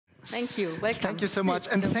Thank you. Welcome. Thank you so much.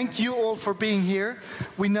 And thank you all for being here.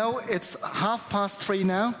 We know it's 3:30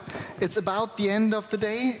 now. It's about the end of the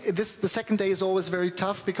day. The second day is always very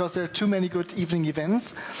tough because there are too many good evening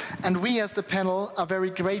events. And we as the panel are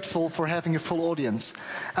very grateful for having a full audience.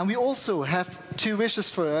 And we also have two wishes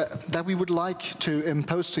that we would like to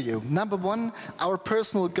impose to you. Number one, our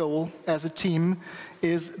personal goal as a team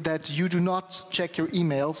is that you do not check your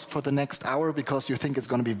emails for the next hour because you think it's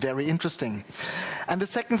going to be very interesting. And the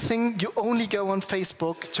second thing, you only go on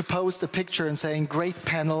Facebook to post a picture and saying great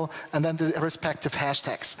panel and then the respective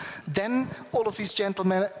hashtags. Then all of these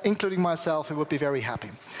gentlemen, including myself, we would be very happy.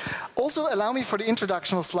 Also, allow me for the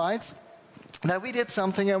introductional slides that we did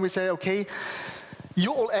something and we say, okay,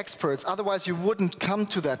 you're all experts, otherwise you wouldn't come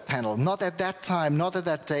to that panel. Not at that time, not at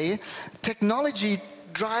that day. Technology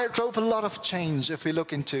drove a lot of change if we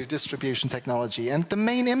look into distribution technology. And the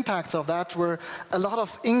main impacts of that were a lot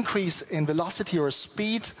of increase in velocity or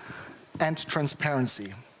speed and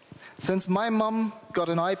transparency. Since my mom got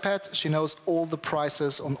an iPad, she knows all the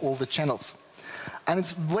prices on all the channels. And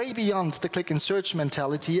it's way beyond the click and search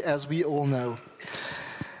mentality, as we all know.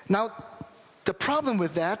 Now, the problem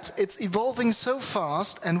with that, it's evolving so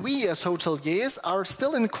fast, and we as hoteliers are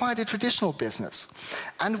still in quite a traditional business.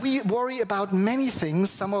 And we worry about many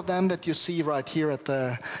things, some of them that you see right here at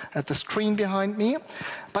the screen behind me.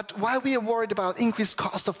 But while we are worried about increased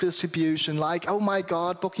cost of distribution, like, oh my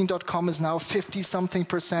God, Booking.com is now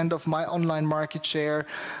 50-something% of my online market share,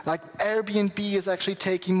 like Airbnb is actually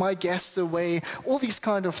taking my guests away, all these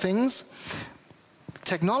kind of things,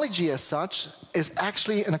 technology as such is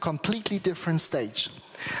actually in a completely different stage.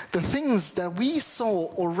 The things that we saw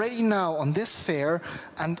already now on this fair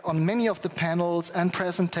and on many of the panels and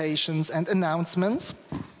presentations and announcements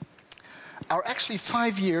are actually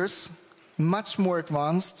 5 years much more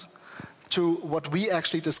advanced to what we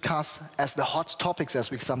actually discuss as the hot topics, as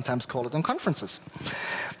we sometimes call it, on conferences.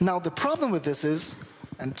 Now, the problem with this is,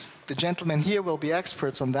 and the gentlemen here will be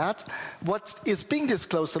experts on that, what is being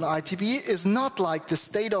disclosed on ITB is not like the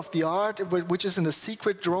state of the art, which is in a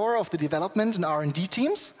secret drawer of the development and R&D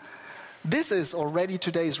teams. This is already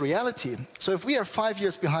today's reality. So if we are 5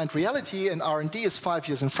 years behind reality and R&D is 5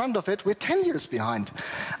 years in front of it, we're 10 years behind.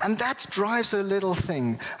 And that drives a little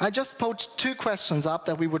thing. I just put 2 questions up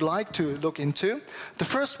that we would like to look into. The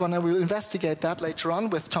first one, and we'll investigate that later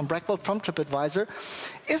on with Tom Breckwoldt from TripAdvisor.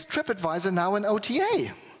 Is TripAdvisor now an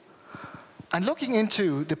OTA? And looking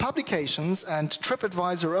into the publications and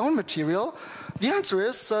TripAdvisor own material, the answer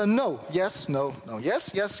is no, yes, no, no,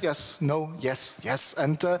 yes, yes, yes, no, yes, yes.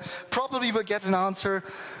 And probably we'll get an answer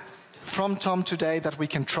from Tom today that we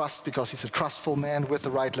can trust because he's a trustful man with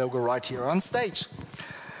the right logo right here on stage.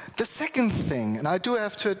 The second thing, and I do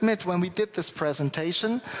have to admit, when we did this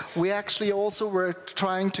presentation, we actually also were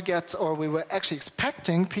trying to get, or we were actually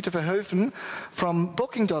expecting Peter Verhoeven from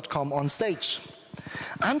Booking.com on stage.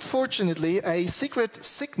 Unfortunately, a secret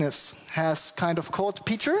sickness has kind of caught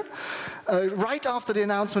Peter right after the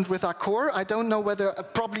announcement with Accor. I don't know whether,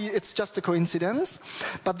 probably it's just a coincidence,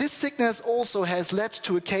 but this sickness also has led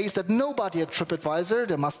to a case that nobody at TripAdvisor,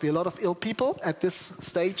 there must be a lot of ill people at this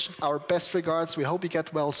stage, our best regards, we hope you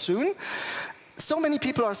get well soon. So many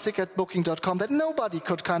people are sick at Booking.com that nobody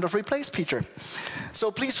could kind of replace Peter. So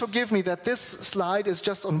please forgive me that this slide is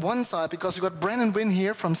just on one side because we've got Brannon and Winn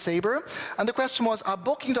here from Sabre. And the question was, are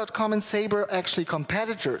Booking.com and Sabre actually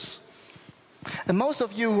competitors? And most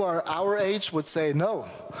of you who are our age would say no,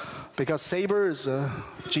 because Sabre is a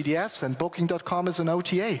GDS and Booking.com is an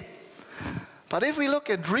OTA. But if we look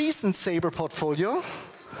at recent Sabre portfolio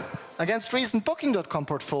against recent Booking.com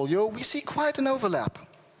portfolio, we see quite an overlap.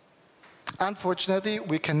 Unfortunately,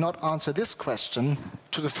 we cannot answer this question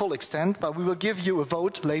to the full extent, but we will give you a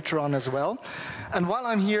vote later on as well. And while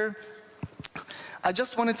I'm here, I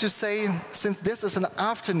just wanted to say, since this is an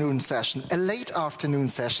afternoon session, a late afternoon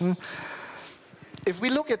session, if we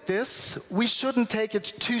look at this, we shouldn't take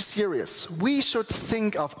it too serious. We should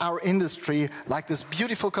think of our industry like this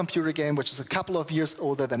beautiful computer game, which is a couple of years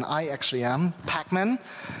older than I actually am, Pac-Man.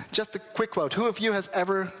 Just a quick quote. Who of you has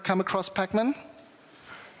ever come across Pac-Man?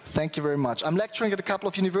 Thank you very much. I'm lecturing at a couple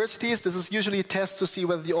of universities. This is usually a test to see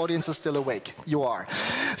whether the audience is still awake. You are.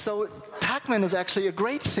 So Pac-Man is actually a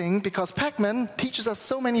great thing because Pac-Man teaches us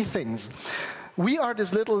so many things. We are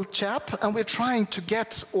this little chap and we're trying to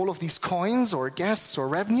get all of these coins or guests or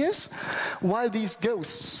revenues while these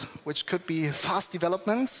ghosts, which could be fast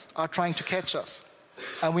developments, are trying to catch us.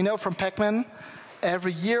 And we know from Pac-Man,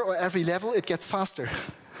 every year or every level it gets faster.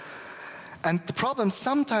 And the problem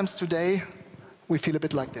sometimes today we feel a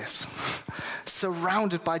bit like this,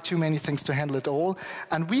 surrounded by too many things to handle it all.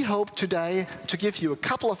 And we hope today to give you a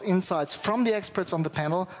couple of insights from the experts on the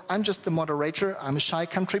panel. I'm just the moderator. I'm a shy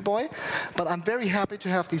country boy, but I'm very happy to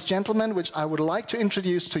have these gentlemen, which I would like to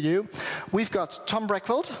introduce to you. We've got Tom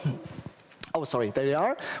Breckwoldt. Oh, sorry, there you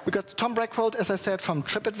are. We've got Tom Breckwoldt, as I said, from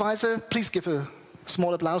TripAdvisor. Please give a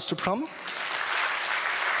small applause to Tom.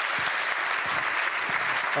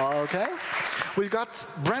 Okay. We've got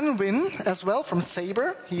Brannon Winn as well from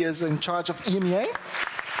Sabre. He is in charge of EMEA.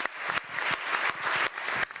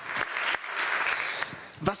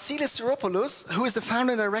 Vassilis Syropoulos, who is the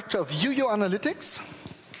founder and director of Juyo Analytics.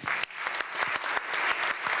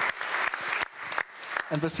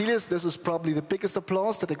 And Vassilis, this is probably the biggest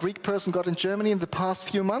applause that a Greek person got in Germany in the past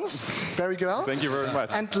few months. Very good. Thank you very much.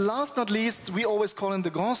 And last not least, we always call him the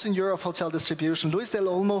Grand Seigneur of hotel distribution, Luis del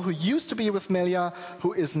Olmo, who used to be with Meliá,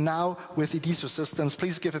 who is now with IDISO Systems.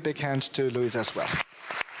 Please give a big hand to Luis as well.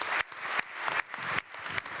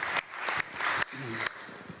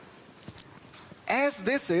 As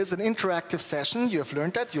this is an interactive session, you have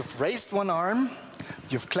learned that, you've raised one arm,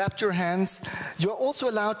 you've clapped your hands. You're also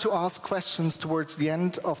allowed to ask questions towards the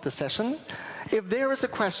end of the session. If there is a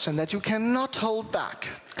question that you cannot hold back,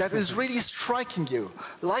 that is really striking you,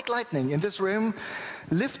 like lightning in this room,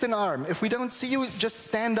 lift an arm. If we don't see you, just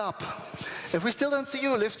stand up. If we still don't see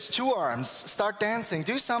you, lift two arms, start dancing,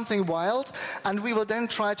 do something wild, and we will then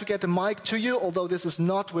try to get a mic to you, although this is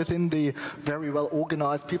not within the very well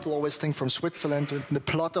organized, people always think from Switzerland, in the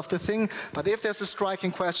plot of the thing, but if there's a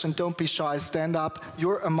striking question, don't be shy, stand up,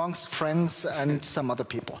 you're amongst friends and some other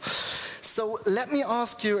people. So let me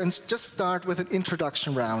ask you, and just start with an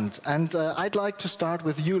introduction round, and I'd like to start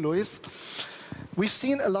with you, Luis. We've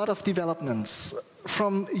seen a lot of developments.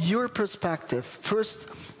 From your perspective, first,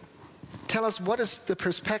 tell us what is the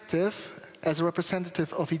perspective as a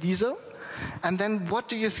representative of IDISO, and then what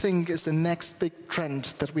do you think is the next big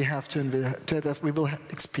trend that we have that we will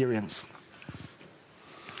experience?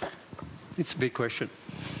 It's a big question.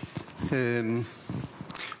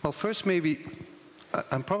 Well, first, maybe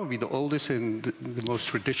I'm probably the oldest and the most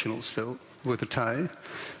traditional still with a tie.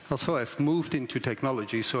 Also, I've moved into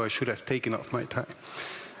technology, so I should have taken off my tie.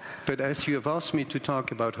 But as you have asked me to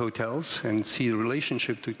talk about hotels and see the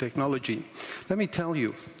relationship to technology, let me tell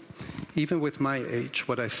you, even with my age,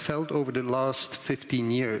 what I felt over the last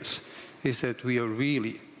 15 years is that we are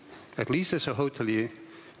really, at least as a hotelier,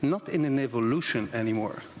 not in an evolution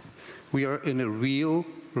anymore. We are in a real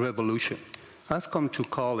revolution. I've come to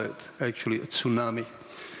call it, actually, a tsunami.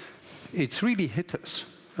 It's really hit us.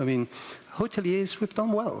 I mean, hoteliers, we've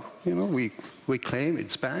done well. You know, we claim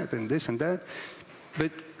it's bad and this and that,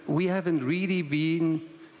 but we haven't really been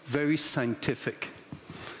very scientific.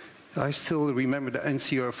 I still remember the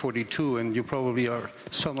NCR 42, and you probably are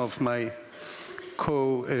some of my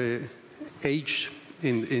age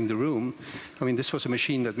in the room. I mean, this was a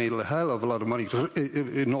machine that made a hell of a lot of money,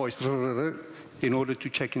 noise, in order to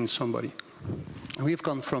check in somebody. We've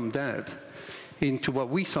gone from that into what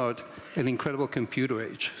we thought an incredible computer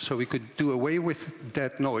age. So we could do away with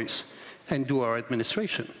that noise and do our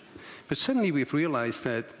administration. But suddenly we've realized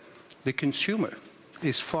that the consumer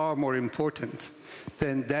is far more important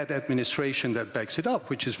than that administration that backs it up,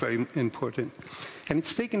 which is very important. And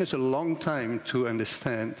it's taken us a long time to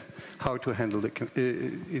understand how to handle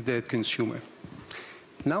that consumer.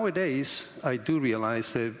 Nowadays, I do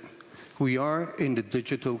realize that we are in the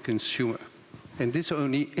digital consumer, and this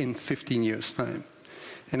only in 15 years' time.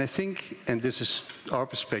 And I think, and this is our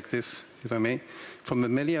perspective, if I may, from a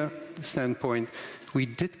Meliá standpoint, we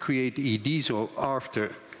did create IDISO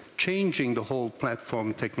after changing the whole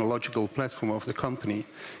platform, technological platform of the company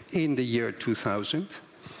in the year 2000.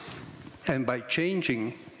 And by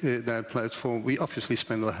changing that platform, we obviously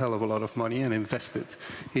spent a hell of a lot of money and invested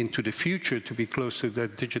into the future to be close to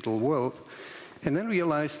that digital world. And then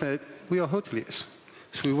realized that we are hoteliers.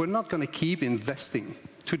 So we were not going to keep investing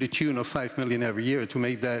to the tune of 5 million every year to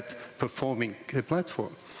make that performing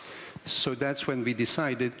platform. So that's when we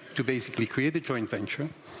decided to basically create a joint venture.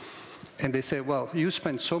 And they said, well, you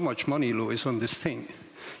spent so much money, Luis, on this thing.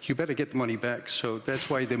 You better get the money back. So that's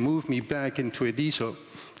why they moved me back into IDISO,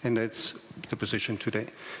 and that's the position today.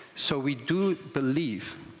 So we do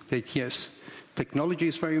believe that, yes, technology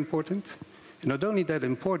is very important. And not only that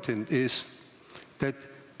important is that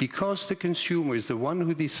because the consumer is the one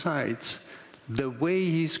who decides the way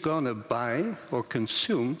he's going to buy or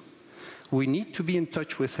consume, we need to be in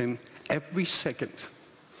touch with him every second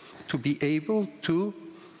to be able to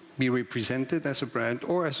be represented as a brand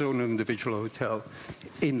or as an individual hotel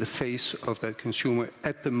in the face of that consumer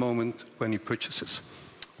at the moment when he purchases.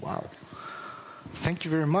 Wow. Thank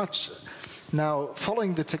you very much. Now,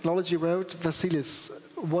 following the technology road, Vassilis,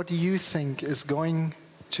 what do you think is going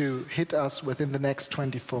to hit us within the next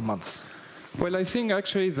 24 months? Well, I think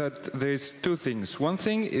actually that there's two things. One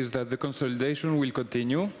thing is that the consolidation will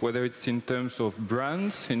continue, whether it's in terms of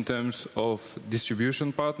brands, in terms of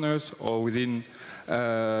distribution partners, or within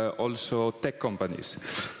also tech companies.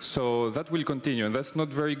 So that will continue, and that's not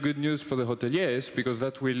very good news for the hoteliers, because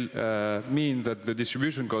that will mean that the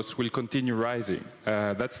distribution costs will continue rising.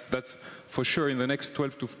 That's for sure in the next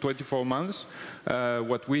 12 to 24 months.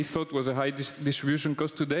 What we thought was a high distribution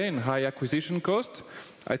cost today and high acquisition cost,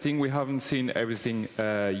 I think we haven't seen everything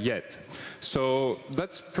yet. So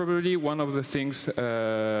that's probably one of the things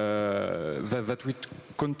that we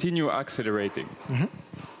continue accelerating. Mm-hmm.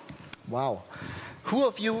 Wow. Who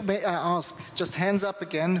of you, may I ask, just hands up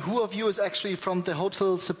again, who of you is actually from the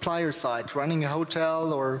hotel supplier side, running a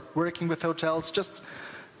hotel or working with hotels? Just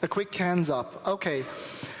a quick hands up. Okay.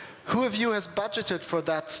 Who of you has budgeted for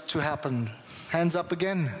that to happen? Hands up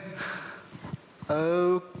again.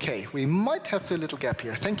 Okay, we might have a little gap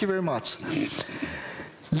here. Thank you very much.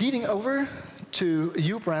 Leading over to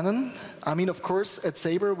you, Brannon. I mean, of course, at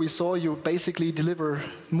Sabre, we saw you basically deliver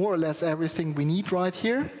more or less everything we need right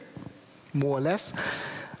here. More or less.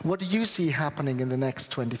 What do you see happening in the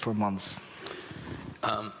next 24 months?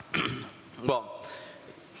 Well,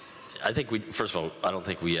 I think first of all, I don't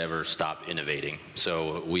think we ever stop innovating.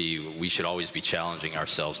 So we should always be challenging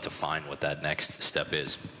ourselves to find what that next step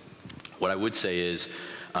is. What I would say is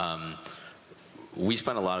we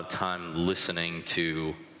spend a lot of time listening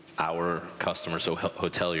to our customers, so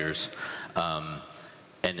hoteliers,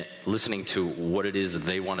 and listening to what it is that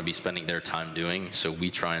they want to be spending their time doing. So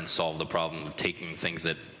we try and solve the problem of taking things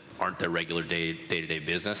that aren't their regular day-to-day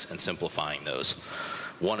business and simplifying those.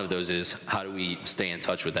 One of those is, how do we stay in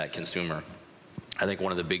touch with that consumer? I think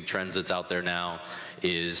one of the big trends that's out there now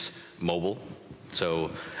is mobile.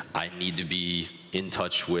 So I need to be in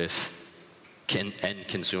touch with end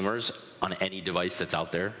consumers on any device that's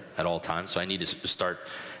out there at all times. So I need to start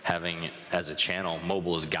having, as a channel,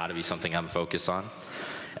 mobile has got to be something I'm focused on.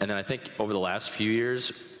 And then I think over the last few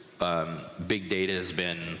years, big data has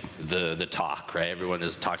been the talk, right? Everyone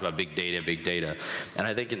has talked about big data. And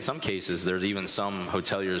I think in some cases, there's even some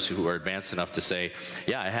hoteliers who are advanced enough to say,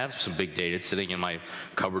 yeah, I have some big data. It's sitting in my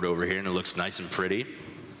cupboard over here, and it looks nice and pretty.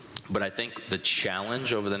 But I think the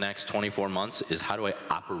challenge over the next 24 months is, how do I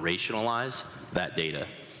operationalize that data?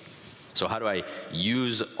 So how do I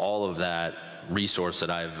use all of that resource that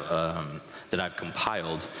I've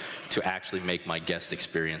compiled to actually make my guest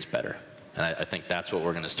experience better? And I think that's what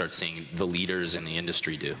we're going to start seeing the leaders in the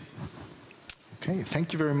industry do. Okay,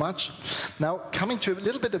 thank you very much. Now, coming to a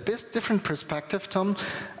little bit different perspective, Tom,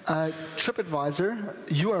 TripAdvisor,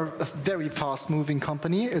 you are a very fast-moving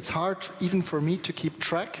company. It's hard even for me to keep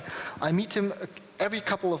track. I meet him every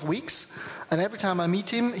couple of weeks, and every time I meet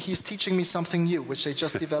him, he's teaching me something new, which they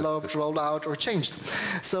just developed, rolled out, or changed.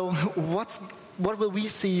 So what will we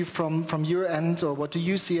see from your end, or what do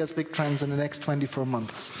you see as big trends in the next 24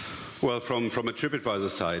 months? Well, from a TripAdvisor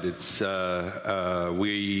side, it's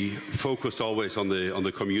we focused always on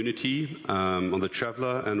the community, on the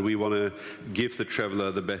traveler, and we want to give the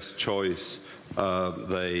traveler the best choice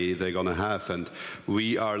they're going to have. And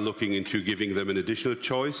we are looking into giving them an additional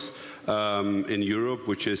choice in Europe,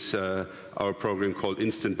 which is our program called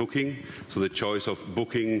Instant Booking. So the choice of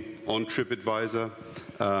booking on TripAdvisor.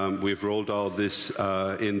 We've rolled out this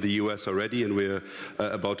in the US already, and we're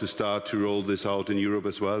about to start to roll this out in Europe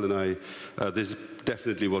as well. And this is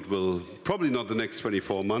definitely what will, probably not the next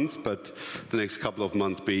 24 months, but the next couple of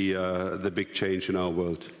months be the big change in our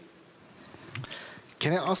world.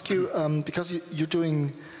 Can I ask you, because you're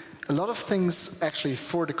doing a lot of things actually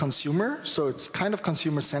for the consumer, so it's kind of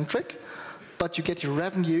consumer-centric, but you get your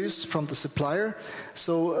revenues from the supplier.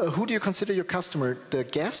 So who do you consider your customer? The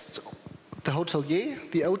guest, the hotelier,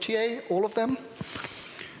 the OTA, all of them?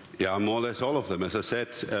 Yeah, more or less all of them. As I said,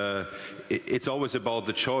 it's always about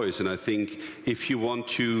the choice. And I think if you want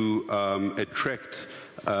to attract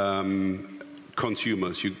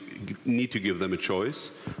consumers, you need to give them a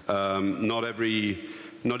choice.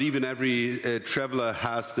 Not even every traveler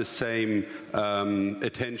has the same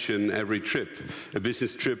attention every trip. A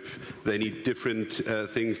business trip, they need different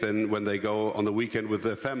things than when they go on the weekend with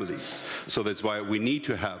their families. So that's why we need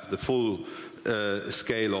to have the full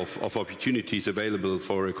scale of opportunities available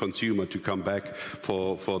for a consumer to come back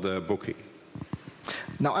for their booking.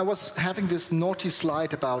 Now, I was having this naughty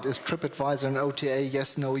slide about, is TripAdvisor an OTA?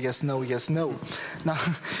 Yes, no, yes, no, yes, no. Now,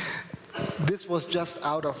 this was just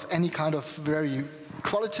out of any kind of very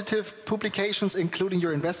qualitative publications, including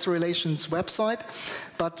your investor relations website.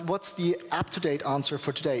 But what's the up-to-date answer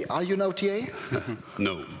for today? Are you an OTA?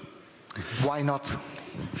 No. Why not?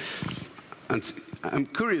 And I'm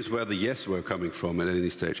curious where the yes were coming from at any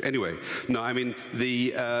stage. Anyway, no, I mean,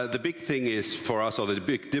 the big thing is for us, or the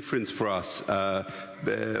big difference for us,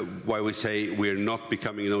 why we say we're not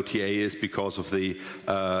becoming an OTA is because of the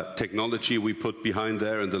technology we put behind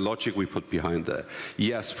there and the logic we put behind there.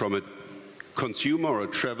 Yes, from a consumer or a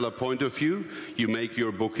traveler point of view, you make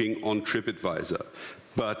your booking on TripAdvisor.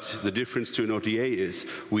 But the difference to an OTA is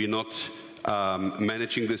we're not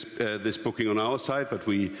managing this booking on our side, but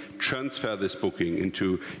we transfer this booking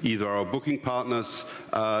into either our booking partners'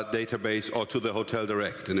 database or to the hotel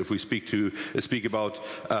direct. And if we speak about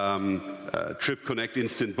Trip Connect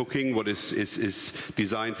instant booking, what is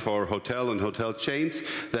designed for hotel and hotel chains,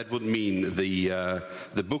 that would mean the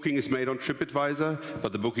booking is made on TripAdvisor,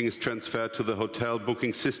 but the booking is transferred to the hotel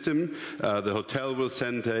booking system. The hotel will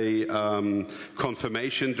send a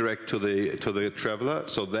confirmation direct to the traveler,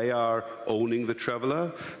 so they are owning the traveler.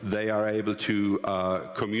 They are able to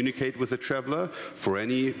communicate with the traveler for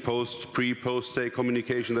any pre, post-stay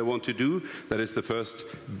communication they want to do. That is the first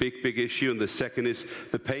big issue. And the second is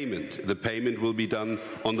the payment. The payment will be done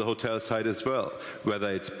on the hotel side as well, whether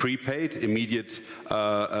it's prepaid, immediate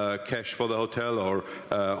cash for the hotel, or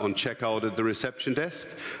on checkout at the reception desk.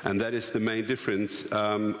 And that is the main difference,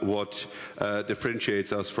 what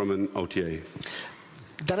differentiates us from an OTA.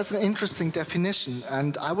 That is an interesting definition,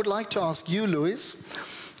 and I would like to ask you, Luis,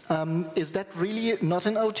 is that really not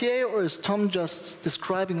an OTA, or is Tom just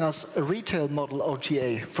describing us a retail model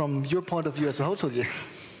OTA from your point of view as a hotelier?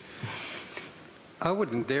 I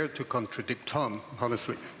wouldn't dare to contradict Tom,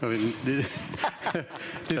 honestly. I mean, this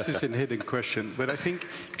is a hidden question, but I think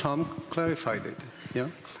Tom clarified it. Yeah.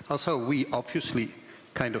 Also, we obviously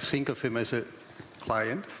kind of think of him as a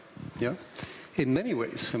client. Yeah. In many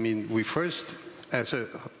ways, I mean, we first, as a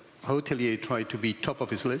hotelier, try to be top of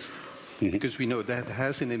his list, because we know that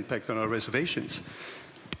has an impact on our reservations.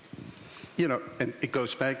 You know, and it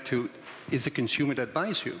goes back to, is the consumer that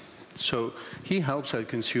buys you? So he helps the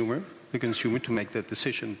consumer to make that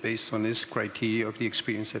decision based on his criteria of the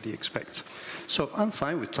experience that he expects. So I'm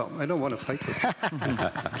fine with Tom. I don't want to fight with him.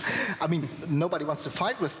 I mean, nobody wants to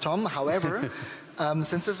fight with Tom. However,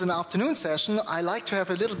 since this is an afternoon session, I like to have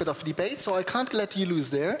a little bit of debate, so I can't let you lose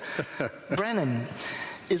there. Brannon,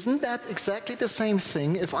 isn't that exactly the same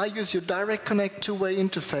thing? If I use your Direct Connect two-way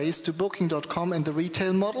interface to Booking.com and the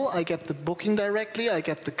retail model, I get the booking directly, I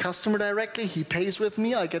get the customer directly, he pays with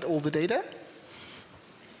me, I get all the data?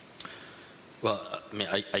 Well, I mean,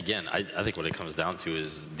 I think what it comes down to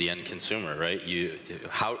is the end consumer, right?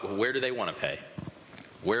 Where do they want to pay?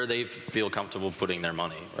 Where they feel comfortable putting their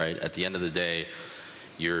money, right? At the end of the day,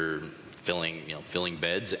 you're filling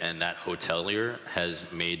beds, and that hotelier has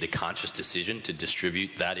made the conscious decision to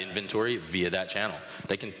distribute that inventory via that channel.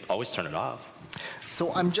 They can always turn it off.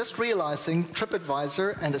 So I'm just realizing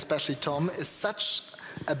TripAdvisor, and especially Tom, is such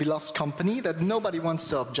a beloved company that nobody wants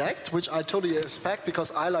to object, which I totally respect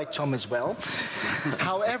because I like Tom as well.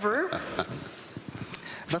 However,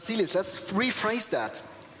 Vassilis, let's rephrase that.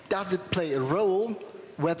 Does it play a role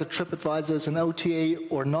whether TripAdvisor is an OTA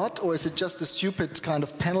or not, or is it just a stupid kind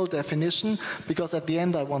of panel definition because at the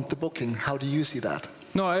end I want the booking? How do you see that?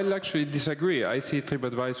 No, I'll actually disagree. I see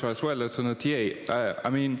TripAdvisor as well as an OTA. I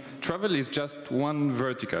mean, travel is just one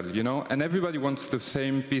vertical, you know, and everybody wants the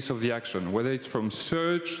same piece of the action, whether it's from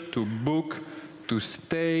search to book to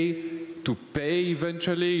stay to pay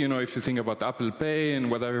eventually, you know, if you think about Apple Pay and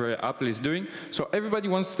whatever Apple is doing. So everybody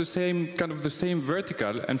wants the same, kind of the same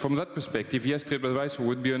vertical, and from that perspective, yes, TripAdvisor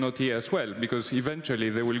would be an OTA as well, because eventually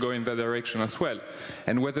they will go in that direction as well.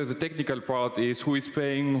 And whether the technical part is who is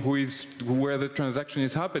paying, where the transaction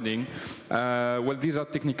is happening, well, these are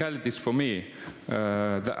technicalities for me.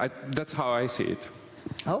 That's how I see it.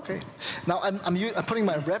 Okay. Now I'm putting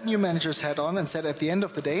my revenue manager's hat on and said at the end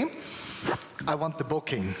of the day, I want the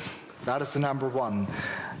booking. That is the number one.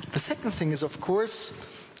 The second thing is, of course,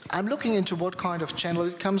 I'm looking into what kind of channel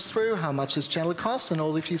it comes through, how much this channel costs, and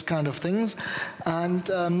all of these kind of things.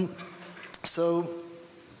 And so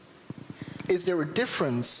is there a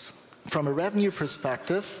difference from a revenue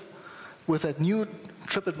perspective with that new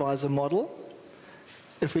TripAdvisor model?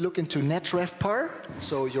 If we look into net RevPAR,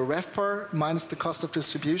 so your RevPAR minus the cost of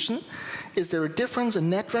distribution, is there a difference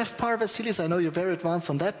in net RevPAR, Vassilis? I know you're very advanced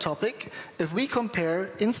on that topic. If we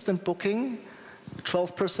compare instant booking,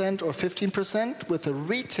 12% or 15%, with a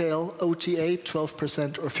retail OTA,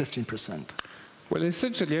 12% or 15%. Well,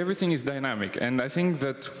 essentially everything is dynamic, and I think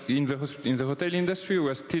that in the hotel industry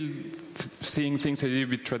we're still seeing things a little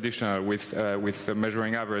bit traditional with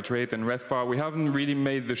measuring average rate and RevPAR. We haven't really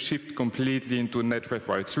made the shift completely into net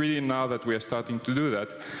RevPAR. It's really now that we are starting to do that,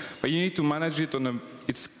 but you need to manage it on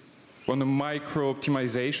a micro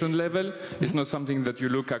optimization level. It's not something that you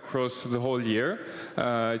look across the whole year.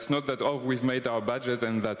 It's not that, oh, we've made our budget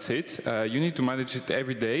and that's it. You need to manage it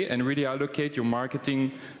every day and really allocate your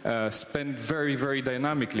marketing spend very, very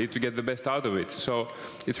dynamically to get the best out of it. So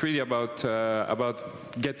it's really about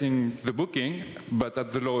getting the booking, but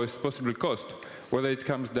at the lowest possible cost. Whether it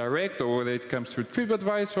comes direct or whether it comes through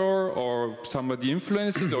TripAdvisor or somebody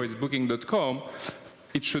influences or it's booking.com,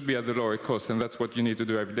 it should be at the lower cost, and that's what you need to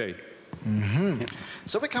do every day. Mm-hmm.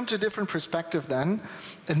 So we come to a different perspective then.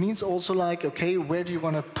 It means also like, okay, where do you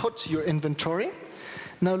want to put your inventory?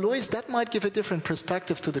 Now, Luis, that might give a different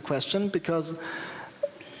perspective to the question, because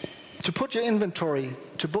to put your inventory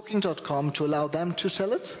to booking.com to allow them to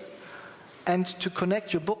sell it, and to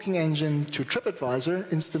connect your booking engine to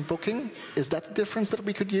TripAdvisor, instant booking, is that the difference that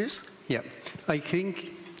we could use? Yeah, I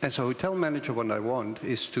think as a hotel manager, what I want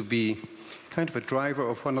is to be kind of a driver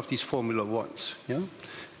of one of these Formula Ones, yeah?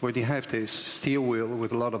 Where they have this steer wheel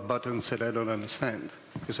with a lot of buttons that I don't understand,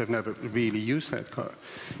 because I've never really used that car.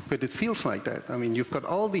 But it feels like that. I mean, you've got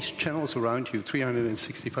all these channels around you,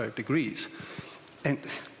 365 degrees. And,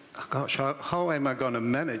 oh gosh, how am I going to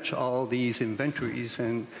manage all these inventories?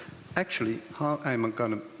 And actually, how am I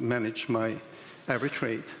going to manage my average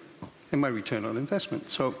rate and my return on investment?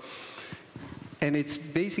 So, and it's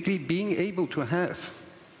basically being able to have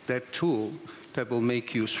that tool that will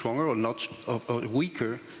make you stronger or not or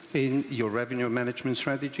weaker in your revenue management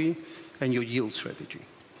strategy and your yield strategy.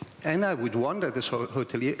 And I would want as a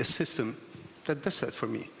hotelier a system that does that for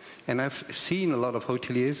me. And I've seen a lot of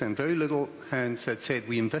hoteliers and very little hands that said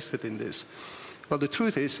we invested in this. Well, the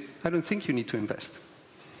truth is, I don't think you need to invest.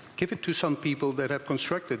 Give it to some people that have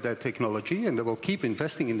constructed that technology and that will keep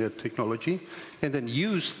investing in that technology, and then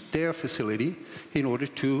use their facility in order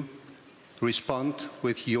to respond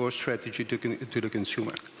with your strategy to the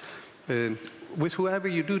consumer. With whoever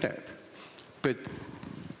you do that. But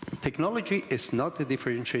technology is not a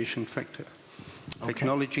differentiation factor. Okay.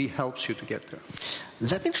 Technology helps you to get there.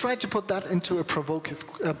 Let me try to put that into a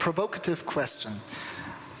provocative question.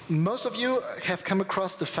 Most of you have come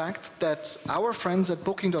across the fact that our friends at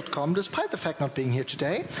Booking.com, despite the fact not being here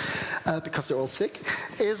today, because they're all sick,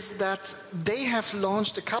 is that they have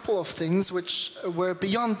launched a couple of things which were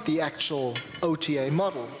beyond the actual OTA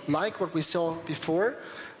model, like what we saw before,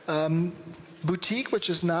 Boutique, which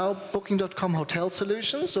is now Booking.com Hotel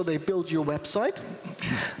Solutions, so they build your website.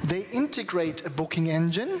 They integrate a booking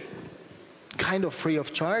engine, kind of free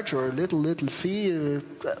of charge or a little fee.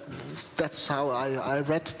 That's how I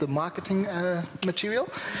read the marketing material.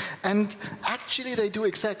 And actually they do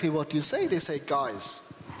exactly what you say. They say, guys,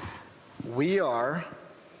 we are,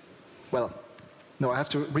 well, no, I have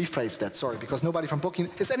to rephrase that, sorry, because nobody from Booking,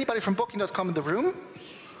 is anybody from Booking.com in the room?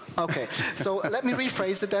 Okay, so let me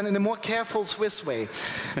rephrase it then in a more careful Swiss way.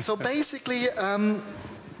 So basically,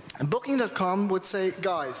 Booking.com would say,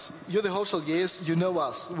 guys, you're the hoteliers, you know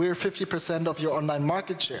us, we're 50% of your online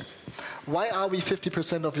market share. Why are we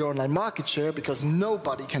 50% of your online market share? Because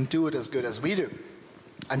nobody can do it as good as we do.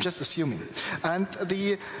 I'm just assuming. And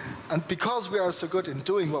because we are so good in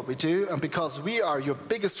doing what we do, and because we are your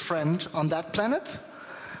biggest friend on that planet,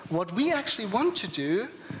 what we actually want to do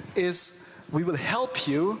is we will help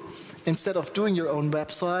you. Instead of doing your own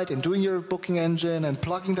website and doing your booking engine and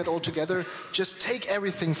plugging that all together, just take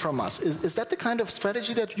everything from us. Is that the kind of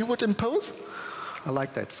strategy that you would impose? I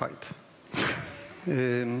like that fight.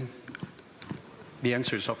 The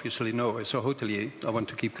answer is obviously no. As a hotelier, I want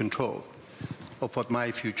to keep control of what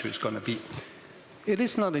my future is going to be. It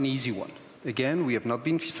is not an easy one. Again, we have not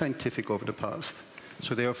been scientific over the past.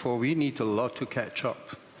 So therefore, we need a lot to catch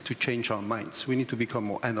up, to change our minds. We need to become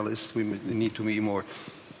more analysts. We need to be more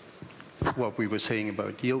what we were saying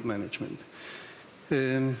about yield management.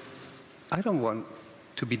 I don't want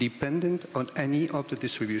to be dependent on any of the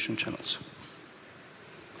distribution channels.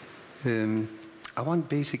 I want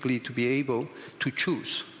basically to be able to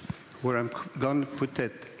choose where I'm going to put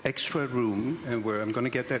that extra room and where I'm going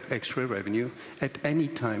to get that extra revenue at any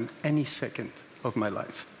time, any second of my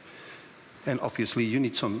life. And obviously you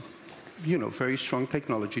need some, very strong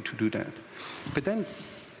technology to do that. But then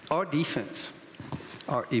our defense,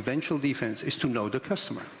 our eventual defense, is to know the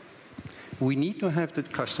customer. We need to have the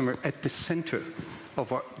customer at the center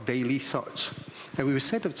of our daily thoughts. And we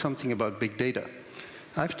said something about big data.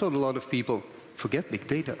 I've told a lot of people, forget big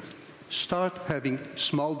data. Start having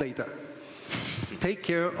small data. Take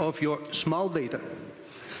care of your small data.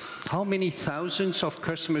 How many thousands of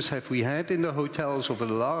customers have we had in the hotels over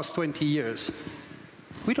the last 20 years?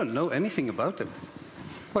 We don't know anything about them.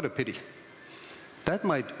 What a pity. That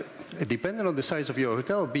might, depending on the size of your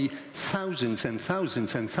hotel, be thousands and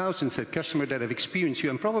thousands and thousands of customers that have experienced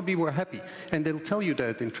you and probably were happy. And they'll tell you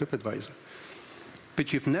that in TripAdvisor.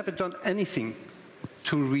 But you've never done anything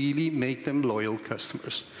to really make them loyal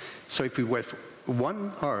customers. So if we have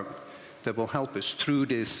one arm that will help us through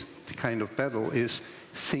this kind of battle is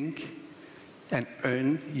think and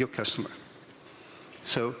earn your customer.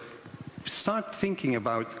 So start thinking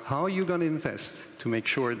about how you're going to invest to make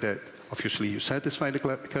sure that obviously you satisfy the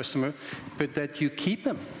customer, but that you keep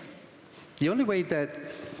them. The only way that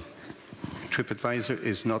TripAdvisor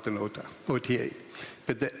is not an OTA,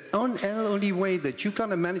 but the only way that you're going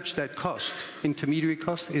to manage that cost, intermediary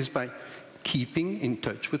cost, is by keeping in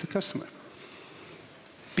touch with the customer.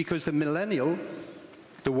 Because the millennial,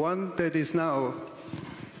 the one that is now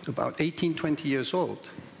about 18, 20 years old,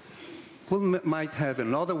 might have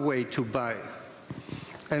another way to buy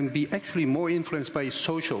and be actually more influenced by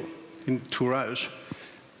social entourage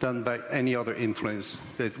than by any other influence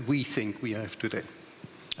that we think we have today.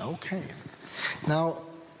 Okay. Now,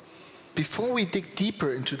 before we dig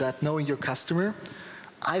deeper into that, knowing your customer,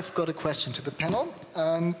 I've got a question to the panel.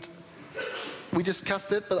 And we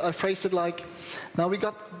discussed it, but I phrased it like, now we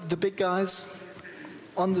got the big guys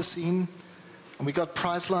on the scene, and we got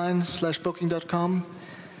Priceline/Booking.com.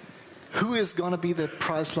 Who is going to be the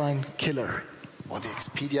Priceline killer, or the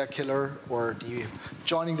Expedia killer, or the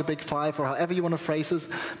joining the big five, or however you want to phrase this?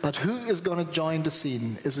 But who is going to join the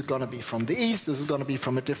scene? Is it going to be from the east? Is it going to be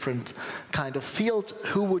from a different kind of field?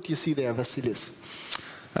 Who would you see there, Vassilis?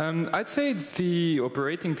 I'd say it's the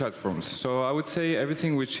operating platforms. So I would say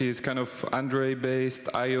everything which is kind of Android-based,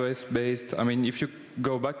 iOS-based. I mean, if you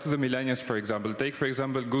go back to the millennials, for example, take, for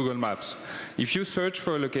example, Google Maps. If you search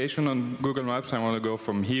for a location on Google Maps, I want to go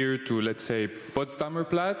from here to, let's say, Potsdamer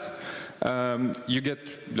Platz, you get,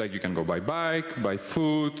 like, you can go by bike, by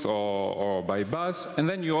foot, or by bus, and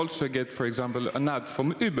then you also get, for example, an ad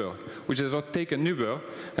from Uber, which is take an Uber,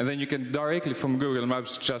 and then you can directly from Google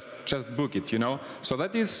Maps just book it, you know? So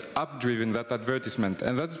that is app-driven, that advertisement,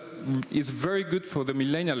 and that is very good for the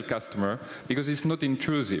millennial customer because it's not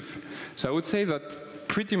intrusive. So I would say that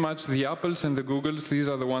pretty much the Apples and the Googles, these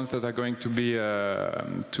are the ones that are going to be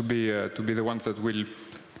the ones that will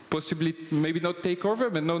possibly maybe not take over,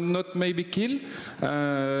 but not maybe kill.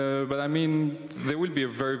 But I mean, they will be a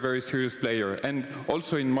very, very serious player. And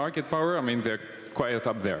also in market power, I mean, they're quite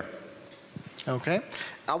up there. Okay.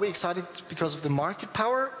 Are we excited because of the market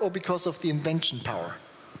power or because of the invention power?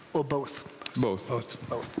 Or both? Both.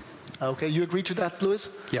 Both. Okay, you agree to that, Louis?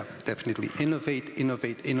 Yeah, definitely. Innovate,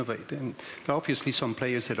 innovate, innovate. And there are obviously some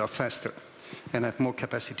players that are faster and have more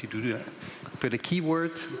capacity to do that. But the key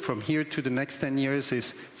word from here to the next 10 years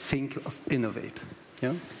is think of innovate.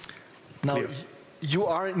 Yeah? Now, Clear. You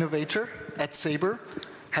are an innovator at Sabre.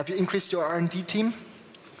 Have you increased your R&D team?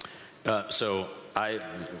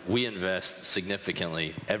 We invest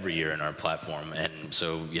significantly every year in our platform, and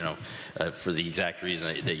so, you know, for the exact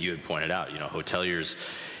reason that you had pointed out, you know, hoteliers,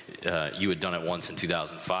 you had done it once in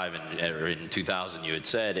 2005, or in 2000 you had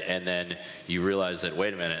said, and then you realized that,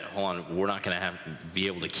 wait a minute, hold on, we're not going to be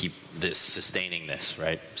able to keep this, sustaining this,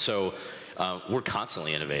 right? So we're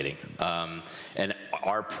constantly innovating, and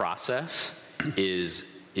our process is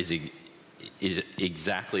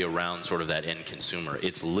exactly around sort of that end consumer.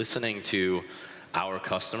 It's listening to our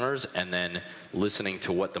customers and then listening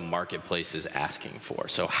to what the marketplace is asking for.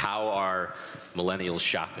 So how are millennials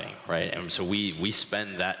shopping, right? And so we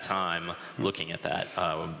spend that time looking at that.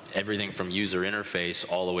 Everything from user interface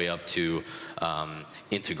all the way up to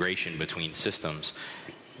integration between systems.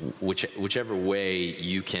 Whichever way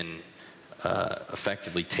you can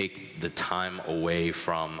effectively take the time away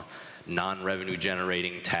from non-revenue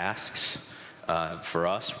generating tasks, for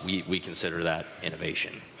us, we consider that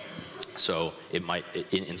innovation. So it might,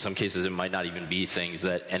 in some cases, it might not even be things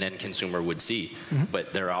that an end consumer would see,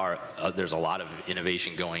 but there's a lot of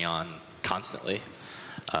innovation going on constantly.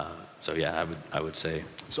 So yeah, I would say.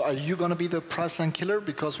 So are you going to be the Priceline killer?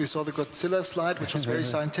 Because we saw the Godzilla slide, which was very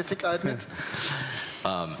scientific, I admit.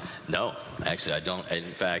 No, actually, I don't. In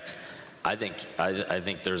fact, I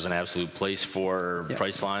think there's an absolute place for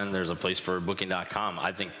Priceline. There's a place for Booking.com.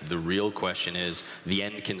 I think the real question is the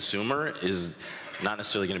end consumer is not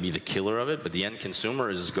necessarily going to be the killer of it, but the end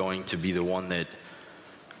consumer is going to be the one that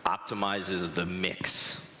optimizes the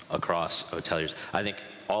mix across hoteliers. I think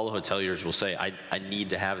all the hoteliers will say, I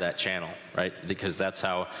need to have that channel, right? Because that's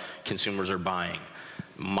how consumers are buying.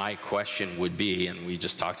 my question would be, and we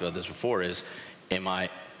just talked about this before, is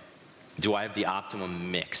do I have the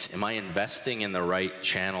optimum mix? Am I investing in the right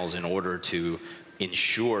channels in order to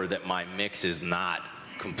ensure that my mix is not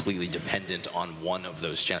completely dependent on one of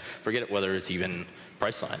those channels? Forget it whether it's even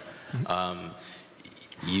Priceline.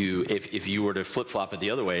 If you were to flip-flop it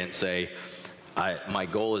the other way and say, my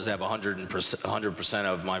goal is to have 100%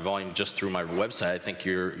 of my volume just through my website, I think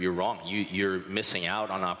you're wrong. You're missing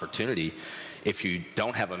out on opportunity if you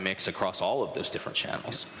don't have a mix across all of those different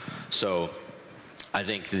channels. So I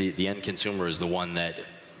think the end consumer is the one that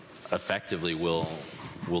effectively will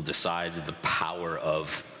decide the power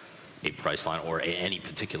of a Priceline or any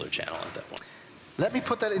particular channel at that point. Let me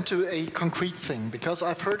put that into a concrete thing, because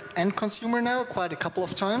I've heard end consumer now quite a couple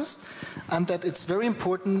of times, and that it's very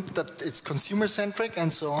important that it's consumer-centric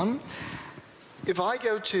and so on. If I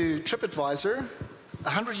go to TripAdvisor,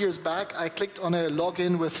 100 years back, I clicked on a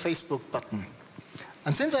login with Facebook button.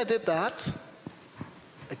 And since I did that,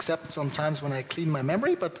 except sometimes when I clean my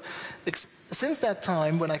memory, but since that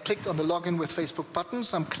time, when I clicked on the login with Facebook button,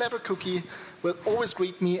 some clever cookie will always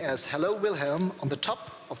greet me as "Hello, Wilhelm" on the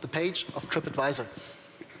top of the page of TripAdvisor.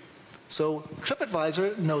 So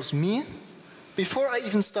TripAdvisor knows me before I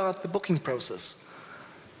even start the booking process.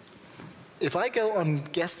 If I go on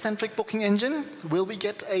guest-centric booking engine, will we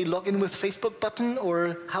get a login with Facebook button,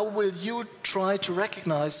 or how will you try to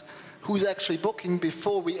recognize who's actually booking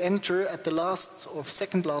before we enter at the last or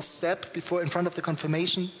second last step, before in front of the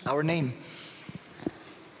confirmation, our name?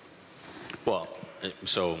 Well,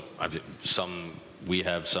 so we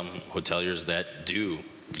have some hoteliers that do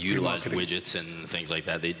utilize widgets and things like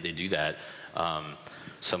that. They do that.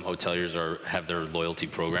 Some hoteliers have their loyalty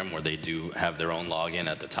program where they do have their own login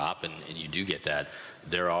at the top, and you do get that.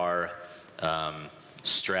 There are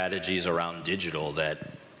strategies around digital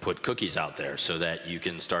that put cookies out there so that you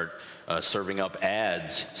can start serving up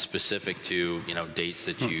ads specific to dates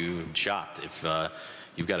that you shopped. If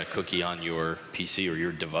you've got a cookie on your PC or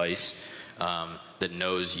your device that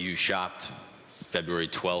knows you shopped February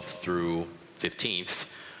 12th through 15th,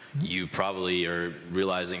 you probably are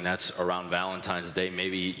realizing that's around Valentine's Day.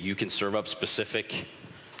 Maybe you can serve up specific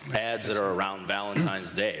ads that are around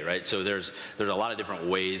Valentine's Day, right? So there's a lot of different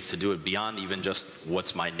ways to do it beyond even just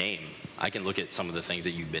what's my name. I can look at some of the things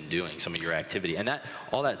that you've been doing, some of your activity, and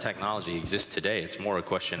all that technology exists today. It's more a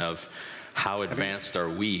question of how advanced are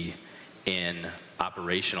we in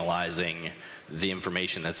operationalizing the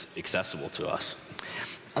information that's accessible to us.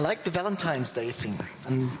 I like the Valentine's Day thing,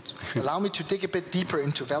 and allow me to dig a bit deeper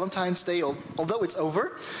into Valentine's Day, although it's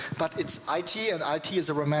over, but it's IT, and IT is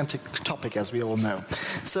a romantic topic, as we all know.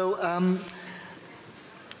 So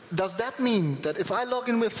does that mean that if I log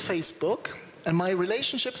in with Facebook and my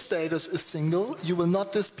relationship status is single, you will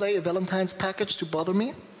not display a Valentine's package to bother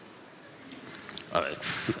me?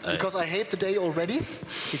 Because I hate the day already?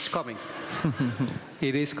 It's coming.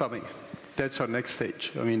 It is coming. That's our next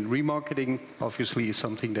stage. I mean, remarketing obviously is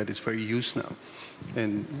something that is very used now.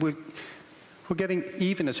 And we're getting,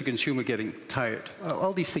 even as a consumer, getting tired.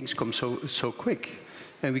 All these things come so quick,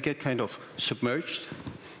 and we get kind of submerged.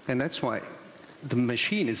 And that's why the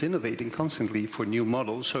machine is innovating constantly for new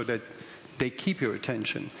models so that they keep your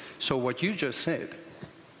attention. So what you just said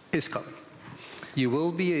is coming. You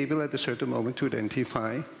will be able at a certain moment to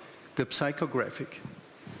identify the psychographic,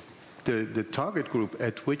 the target group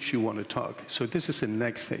at which you want to talk. So this is the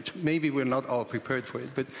next stage. Maybe we're not all prepared for it,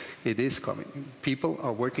 but it is coming. People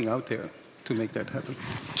are working out there to make that happen.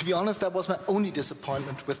 To be honest, that was my only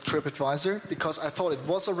disappointment with TripAdvisor, because I thought it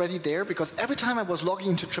was already there, because every time I was logging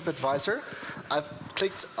into TripAdvisor, I've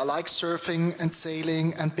clicked I like surfing and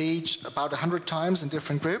sailing and beach about 100 times in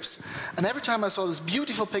different groups, and every time I saw this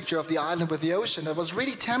beautiful picture of the island with the ocean, it was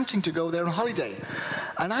really tempting to go there on holiday.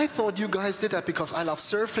 And I thought you guys did that because I love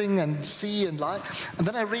surfing and sea and life. And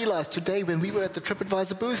then I realized today when we were at the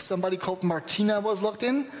TripAdvisor booth, somebody called Martina was logged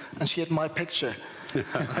in, and she had my picture.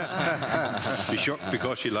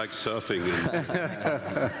 Because she likes surfing.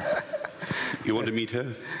 You want to meet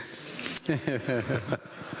her?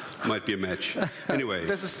 Might be a match. Anyway.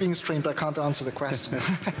 This is being streamed. I can't answer the question.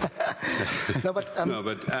 No, but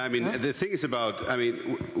I mean, the thing is about, I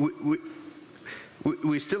mean,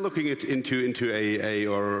 we're still looking into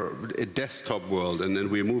a desktop world, and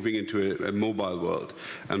then we're moving into a mobile world.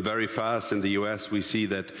 And very fast in the US, we see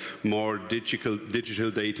that more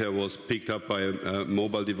digital data was picked up by a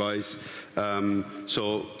mobile device.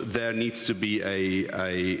 So there needs to be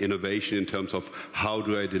a innovation in terms of how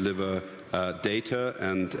do I deliver data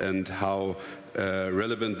and how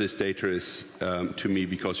relevant this data is to me,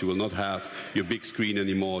 because you will not have your big screen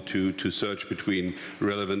anymore to search between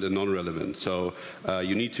relevant and non-relevant. So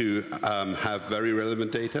you need to have very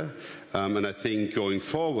relevant data. And I think going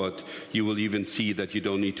forward, you will even see that you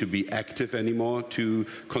don't need to be active anymore to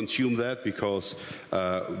consume that, because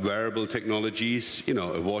wearable technologies, you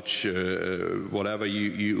know, a watch, whatever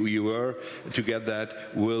you were, to get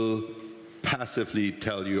that will passively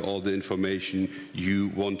tell you all the information you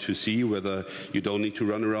want to see, whether you don't need to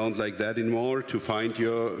run around like that anymore to find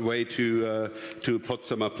your way to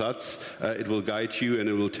Potsdamer Platz. It will guide you, and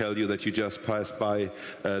it will tell you that you just passed by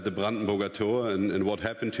the Brandenburger Tor and what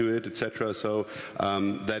happened to it, etc. So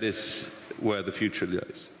that is where the future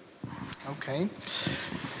lies. Okay.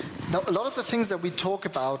 Now, a lot of the things that we talk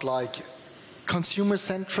about, like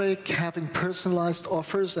consumer-centric, having personalized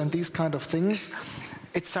offers and these kind of things,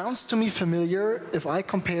 it sounds to me familiar if I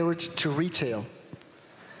compare it to retail.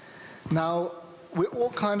 Now, we're all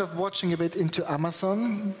kind of watching a bit into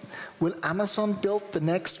Amazon. Will Amazon build the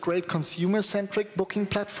next great consumer-centric booking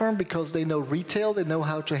platform because they know retail, they know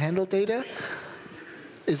how to handle data?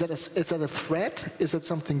 Is that a threat? Is that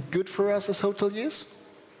something good for us as hoteliers?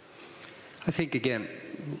 I think, again,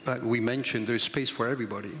 we mentioned there's space for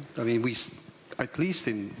everybody. I mean, at least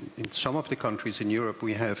in some of the countries in Europe,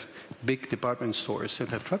 we have big department stores that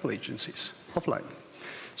have travel agencies offline.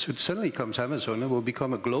 So suddenly comes Amazon and will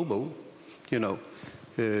become a global, you know,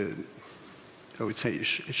 I would say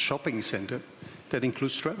shopping center that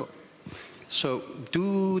includes travel. So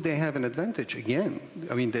do they have an advantage? Again,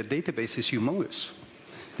 I mean, their database is humongous.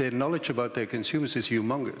 Their knowledge about their consumers is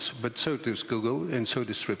humongous, but so does Google, and so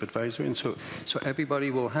does TripAdvisor, and so everybody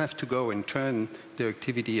will have to go and turn their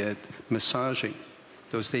activity at massaging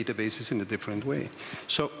those databases in a different way.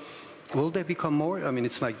 So will they become more? I mean,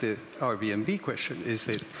 it's like the Airbnb question, is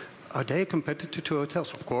that, are they a competitor to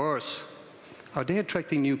hotels? Of course. Are they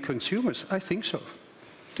attracting new consumers? I think so.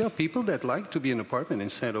 There are people that like to be in an apartment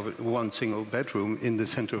instead of one single bedroom in the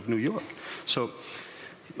center of New York. So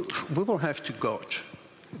we will have to gauge.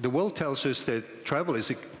 The world tells us that travel is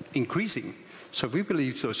increasing. So if we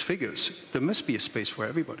believe those figures, there must be a space for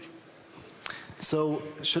everybody. So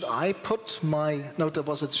should I put my, no, that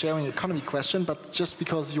was a sharing economy question, but just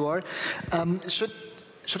because you are, should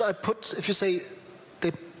I put, if you say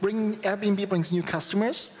Airbnb brings new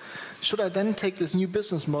customers, should I then take these new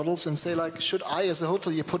business models and say, like, should I as a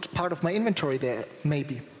hotelier put part of my inventory there,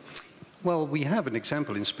 maybe? Well, we have an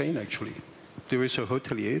example in Spain, actually. There is a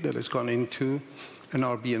hotelier that has gone into an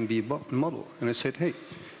Airbnb model. And I said, hey,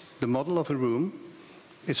 the model of a room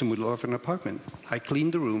is a model of an apartment. I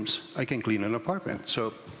clean the rooms, I can clean an apartment.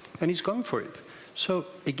 So, and he's gone for it. So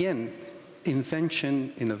again,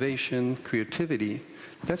 invention, innovation, creativity,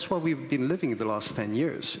 that's what we've been living the last 10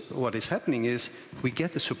 years. What is happening is we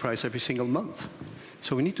get a surprise every single month.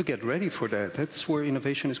 So we need to get ready for that. That's where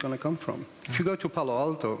innovation is going to come from. If you go to Palo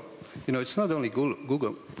Alto, you know, it's not only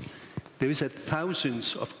Google. There is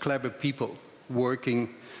thousands of clever people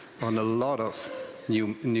working on a lot of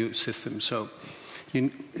new systems. So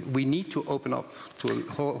we need to open up to a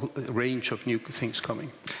whole range of new things coming.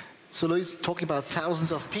 So Luis, talking about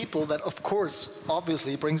thousands of people, that of course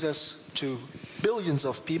obviously brings us to billions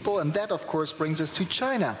of people, and that of course brings us to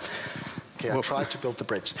China. Okay, I tried to build the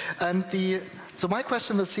bridge. And so my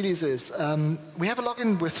question, Vassilis, is we have a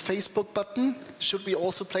login with Facebook button. Should we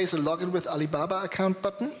also place a login with Alibaba account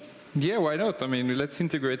button? Yeah, why not? I mean, let's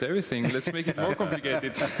integrate everything. Let's make it more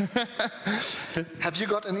complicated. Have you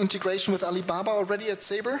got an integration with Alibaba already at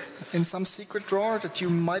Sabre in some secret drawer that you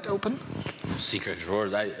might open? Secret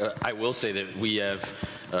drawers. I will say that we have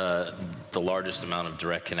the largest amount of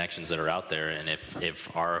direct connections that are out there, and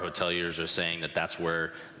if our hoteliers are saying that that's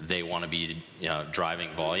where they want to be, you know,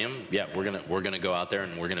 driving volume, yeah, we're gonna go out there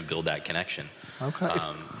and we're gonna build that connection. Okay.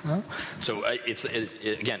 So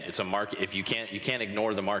again, it's a market. If you can't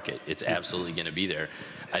ignore the market. It's absolutely going to be there.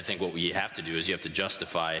 I think what we have to do is you have to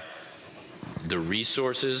justify the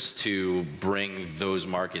resources to bring those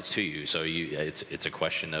markets to you. So it's a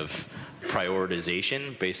question of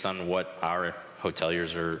prioritization based on what our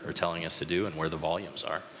hoteliers are telling us to do and where the volumes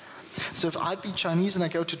are. So if I'd be Chinese and I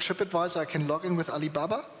go to TripAdvisor, I can log in with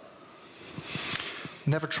Alibaba?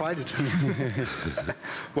 Never tried it.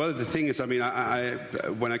 Well, the thing is, I mean,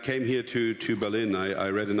 when I came here to Berlin, I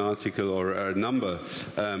read an article or a number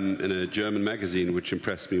in a German magazine which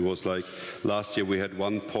impressed me. Was like last year we had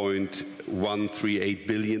 1.138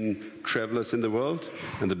 billion travelers in the world,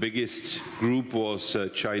 and the biggest group was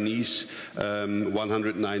Chinese,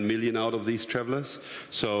 109 million out of these travelers.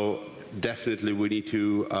 So definitely we need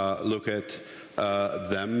to look at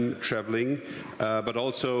them traveling, but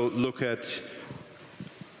also look at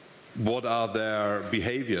what are their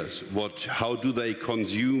behaviors, how do they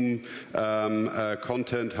consume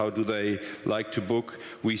content, how do they like to book.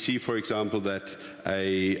 We see, for example, that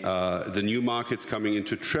the new markets coming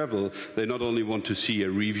into travel, they not only want to see a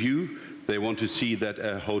review, they want to see that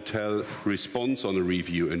a hotel responds on a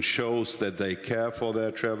review and shows that they care for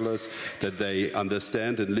their travelers, that they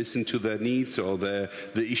understand and listen to their needs or the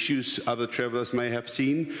issues other travelers may have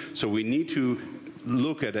seen. So we need to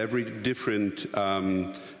look at every different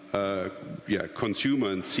consumer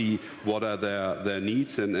and see what are their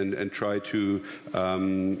needs and try to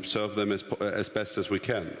serve them as best as we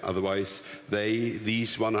can. Otherwise,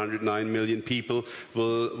 these 109 million people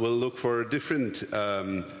will look for a different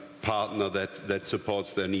partner that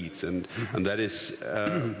supports their needs, and that is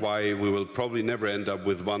why we will probably never end up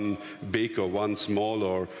with one big or one small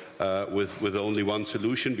or with only one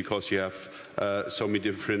solution, because you have so many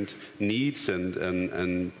different needs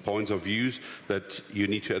and points of views that you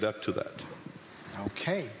need to adapt to that.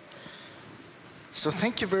 Okay. So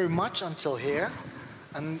thank you very much until here.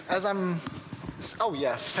 And as oh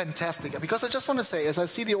yeah, fantastic. Because I just want to say, as I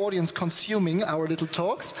see the audience consuming our little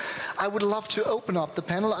talks, I would love to open up the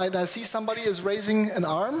panel. I see somebody is raising an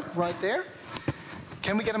arm right there.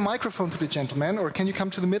 Can we get a microphone to the gentleman, or can you come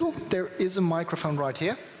to the middle? There is a microphone right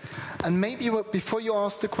here. And maybe before you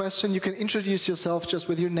ask the question, you can introduce yourself just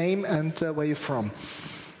with your name and where you're from.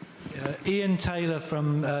 Ian Taylor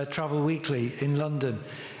from Travel Weekly in London.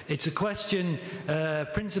 It's a question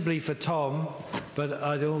principally for Tom, but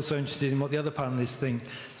I'm also interested in what the other panelists think.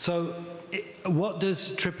 So what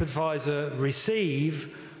does TripAdvisor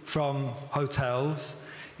receive from hotels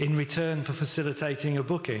in return for facilitating a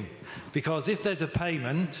booking? Because if there's a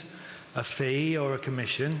payment, a fee or a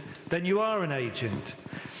commission, then you are an agent.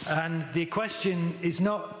 And the question is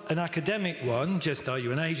not an academic one, just are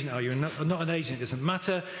you an agent, are you not an agent, it doesn't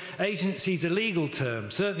matter. Agency is a legal term.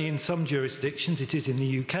 Certainly in some jurisdictions, it is in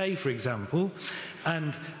the UK, for example,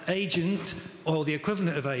 and agent, or the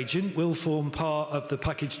equivalent of agent, will form part of the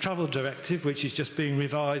Package Travel Directive, which is just being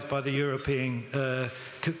revised by the European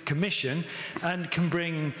Commission, and can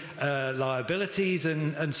bring liabilities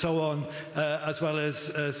and so on, as well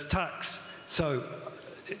as tax. So,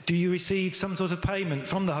 do you receive some sort of payment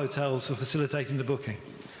from the hotels for facilitating the booking?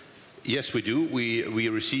 Yes, we do. We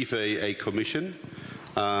receive a commission,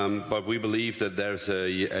 but we believe that there's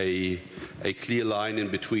a clear line in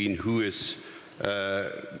between who is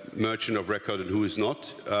merchant of record and who is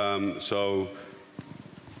not. So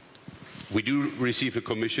we do receive a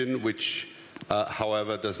commission, which,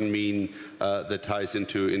 however, doesn't mean that ties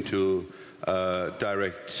into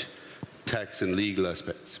direct tax and legal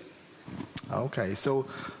aspects. Okay, so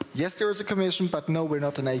yes, there is a commission, but no, we're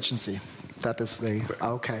not an agency. That is the...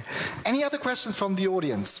 Okay. Any other questions from the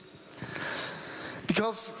audience?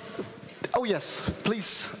 Because... Oh yes,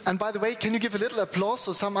 please. And by the way, can you give a little applause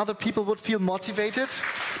so some other people would feel motivated?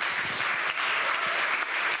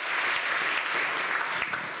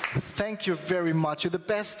 Thank you very much. You're the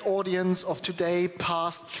best audience of today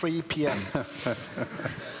past 3 p.m.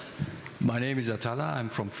 My name is Atala, I'm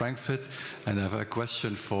from Frankfurt, and I have a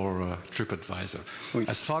question for TripAdvisor.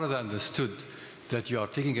 As far as I understood, that you are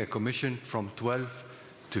taking a commission from 12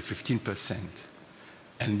 to 15%.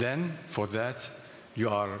 And then, for that, you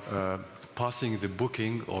are passing the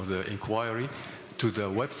booking or the inquiry to the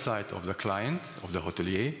website of the client, of the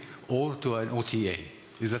hotelier, or to an OTA.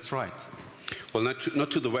 Is that right? Well,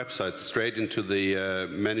 not to the website, straight into the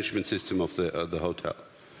management system of the hotel.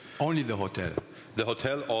 Only the hotel? The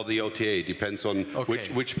hotel or the OTA, depends on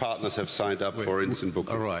which partners have signed up for instant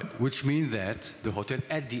booking. All right, which means that the hotel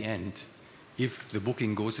at the end, if the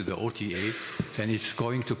booking goes to the OTA, then it's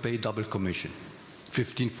going to pay double commission.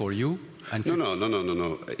 15 for you and 15.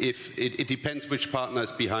 No. It depends which partner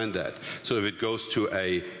is behind that. So if it goes to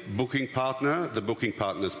a booking partner, the booking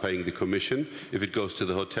partner is paying the commission. If it goes to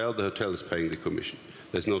the hotel is paying the commission.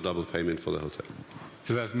 There's no double payment for the hotel.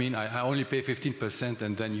 So that means I only pay 15%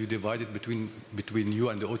 and then you divide it between you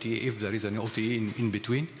and the OTA if there is an OTA in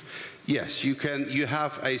between? Yes, you can. You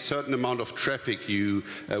have a certain amount of traffic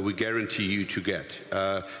we guarantee you to get.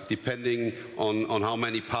 Depending on how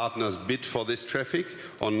many partners bid for this traffic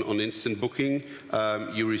on instant booking,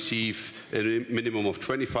 you receive a minimum of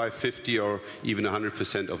 25, 50 or even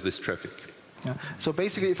 100% of this traffic. Yeah. So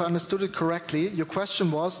basically, if I understood it correctly, your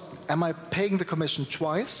question was, am I paying the commission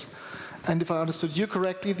twice? And if I understood you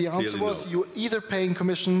correctly, the answer was you're either paying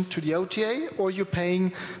commission to the OTA or you're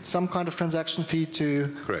paying some kind of transaction fee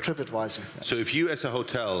to TripAdvisor. So if you as a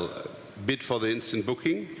hotel bid for the instant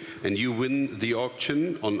booking, and you win the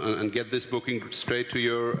auction and get this booking straight to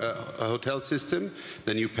your hotel system,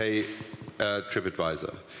 then you pay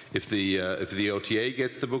TripAdvisor. If the OTA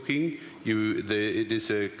gets the booking, it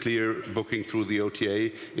is a clear booking through the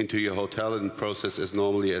OTA into your hotel and processed as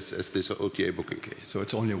normally as this OTA booking. Okay, so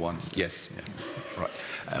it's only once? Yes. Yeah. Right.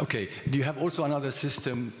 Okay. Do you have also another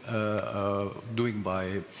system doing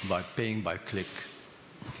by paying by click?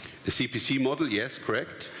 The CPC model, yes,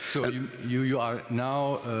 correct. So you are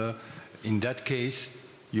now, in that case,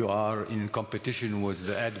 you are in competition with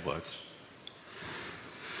the AdWords.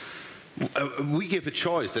 We give a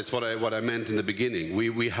choice. That's what I meant in the beginning.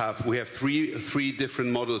 We have three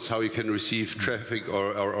different models how you can receive traffic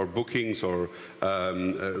or bookings or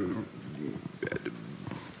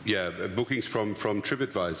bookings from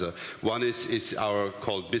TripAdvisor. One is our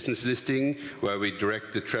called business listing, where we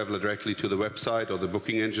direct the traveler directly to the website or the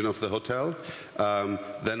booking engine of the hotel.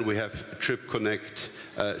 Then we have Trip Connect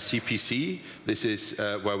CPC. This is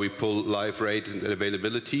where we pull live rate and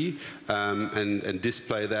availability and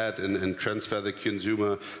display that and transfer the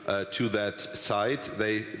consumer to that site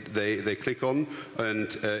they click on.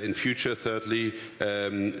 And in future, thirdly,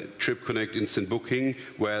 Trip Connect Instant Booking,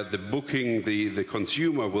 where the booking, the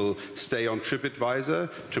consumer will stay on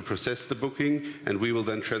TripAdvisor to process the booking, and we will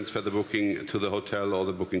then transfer the booking to the hotel or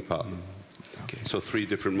the booking partner. Okay. So three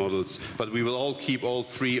different models, but we will all keep all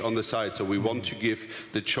three on the site. So we want to give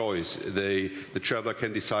the choice. The traveler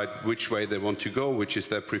can decide which way they want to go, which is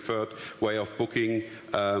their preferred way of booking,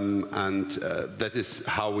 and that is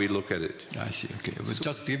how we look at it. I see. Okay, but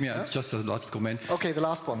just give me just a last comment. Okay, the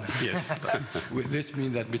last one. Yes. This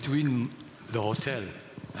means that between the hotel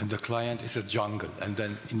and the client is a jungle, and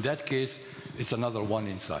then in that case, it's another one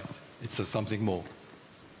inside. It's something more.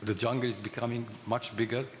 The jungle is becoming much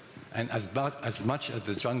bigger. And as much as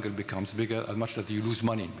the jungle becomes bigger, as much as you lose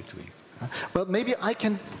money in between. Well, maybe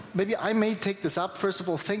I may take this up. First of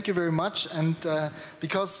all, thank you very much. And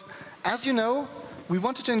because, as you know, we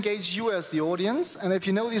wanted to engage you as the audience. And if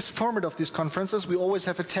you know this format of these conferences, we always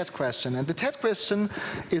have a TED question. And the TED question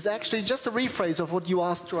is actually just a rephrase of what you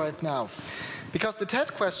asked right now. Because the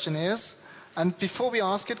TED question is, and before we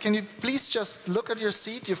ask it, can you please just look at your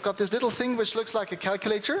seat? You've got this little thing which looks like a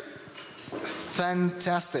calculator.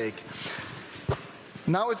 Fantastic.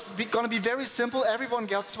 Now it's going to be very simple. Everyone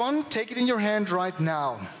gets one. Take it in your hand right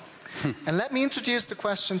now. And let me introduce the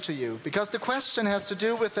question to you, because the question has to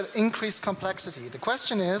do with the increased complexity. The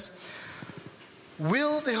question is,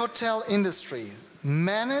 will the hotel industry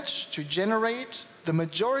manage to generate the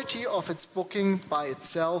majority of its booking by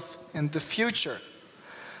itself in the future?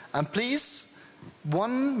 And please,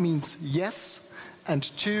 1 means yes, and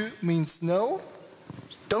 2 means no.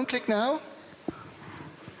 Don't click now.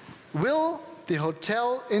 Will the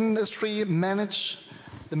hotel industry manage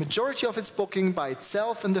the majority of its booking by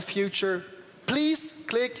itself in the future? Please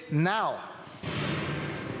click now.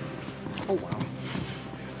 Oh, wow.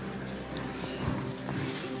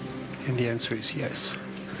 And the answer is yes.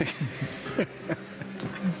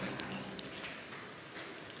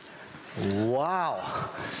 Wow.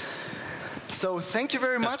 So thank you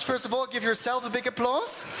very much. First of all, give yourself a big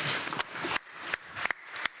applause.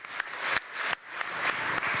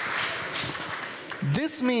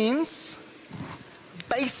 This means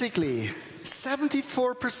basically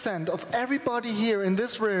 74% of everybody here in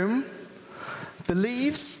this room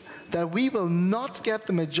believes that we will not get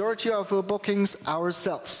the majority of our bookings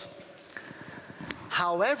ourselves.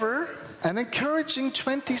 However, an encouraging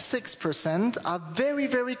 26% are very,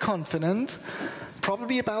 very confident,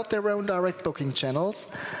 probably about their own direct booking channels,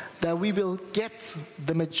 that we will get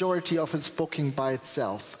the majority of its booking by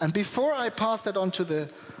itself. And before I pass that on to the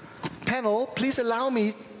panel, please allow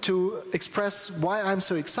me to express why I'm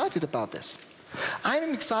so excited about this.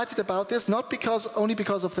 I'm excited about this not only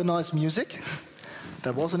because of the nice music.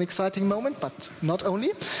 That was an exciting moment, but not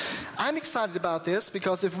only. I'm excited about this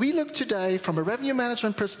because if we look today from a revenue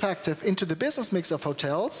management perspective into the business mix of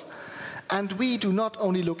hotels, and we do not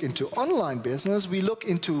only look into online business, we look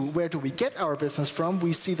into where do we get our business from,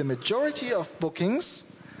 we see the majority of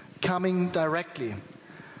bookings coming directly.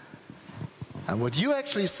 And what you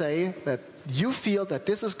actually say, that you feel that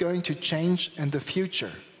this is going to change in the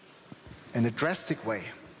future in a drastic way.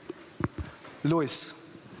 Luis,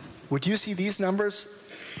 would you see these numbers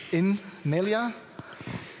in Meliá?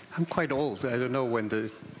 I'm quite old. I don't know when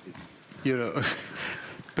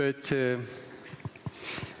but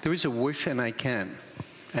there is a wish and I can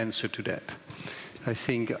answer to that. I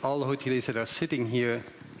think all hoteliers that are sitting here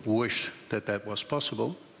wish that that was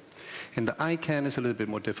possible. And the I can is a little bit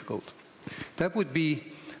more difficult. That would be,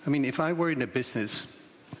 I mean, if I were in a business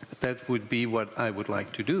That would be what I would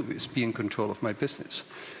like to do, is be in control of my business.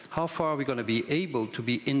 How far are we going to be able to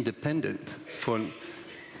be independent from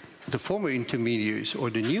the former intermediaries or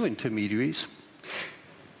the new intermediaries?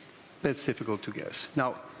 That's difficult to guess.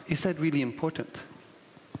 Now, is that really important?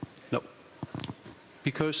 No.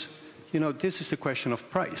 Because, you know, this is the question of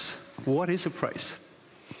price. What is a price?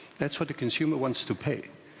 That's what the consumer wants to pay.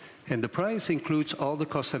 And the price includes all the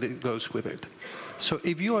costs that it goes with it. So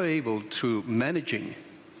if you are able to managing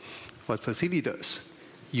what Vassilis does,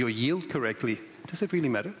 your yield correctly, does it really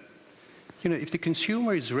matter? You know, if the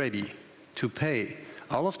consumer is ready to pay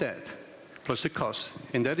all of that, plus the cost,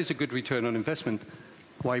 and that is a good return on investment,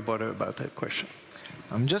 why bother about that question?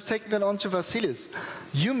 I'm just taking that on to Vassilis.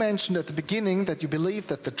 You mentioned at the beginning that you believe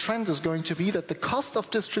that the trend is going to be that the cost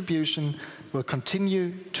of distribution will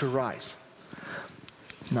continue to rise.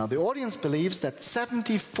 Now, the audience believes that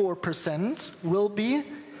 74% will be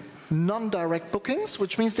non-direct bookings,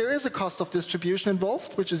 which means there is a cost of distribution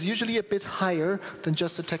involved, which is usually a bit higher than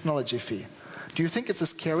just a technology fee. Do you think it's a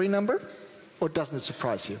scary number, or doesn't it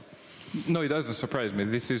surprise you? No, it doesn't surprise me.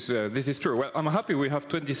 This is true. Well, I'm happy we have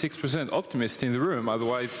 26% optimists in the room.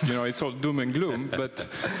 Otherwise, you know, it's all doom and gloom. But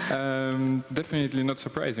definitely not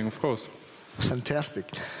surprising, of course. Fantastic.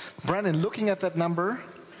 Brannon, looking at that number,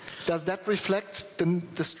 does that reflect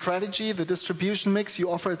the strategy, the distribution mix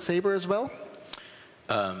you offer at Sabre as well?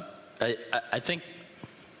 I think,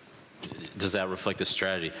 does that reflect the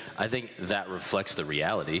strategy? I think that reflects the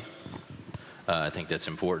reality. I think that's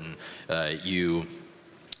important.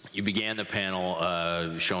 You began the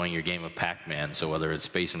panel showing your game of Pac-Man, so whether it's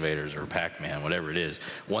Space Invaders or Pac-Man, whatever it is,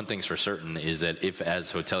 one thing's for certain is that if,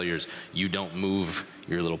 as hoteliers, you don't move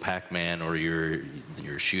your little Pac-Man or your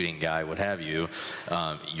shooting guy, what have you,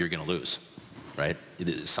 you're going to lose, right?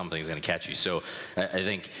 Something's going to catch you. So I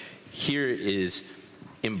think here is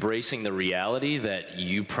embracing the reality that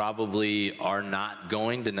you probably are not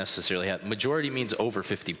going to necessarily have. Majority means over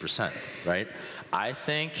 50%, right? I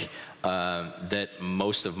think that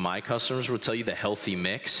most of my customers will tell you the healthy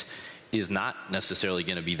mix is not necessarily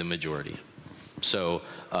going to be the majority. So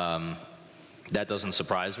that doesn't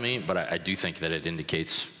surprise me, but I do think that it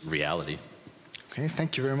indicates reality. Okay,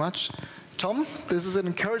 thank you very much. Tom, this is an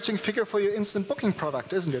encouraging figure for your instant booking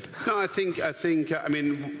product, isn't it? No, I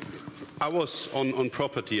mean, I was on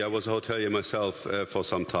property. I was a hotelier myself for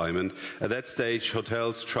some time, and at that stage,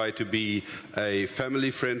 hotels try to be a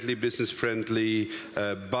family-friendly, business-friendly,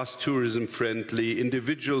 bus tourism-friendly,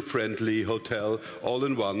 individual-friendly hotel, all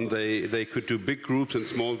in one. They could do big groups and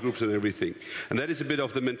small groups and everything, and that is a bit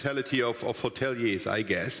of the mentality of hoteliers, I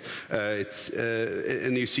guess.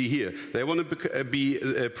 And you see here, they want to be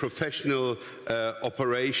a professional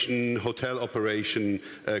hotel operation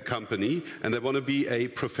company, and they want to be a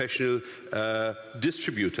professional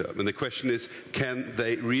distributor. And the question is, can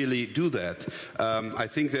they really do that? I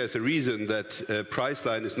think there's a reason that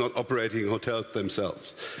Priceline is not operating hotels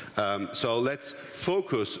themselves. So let's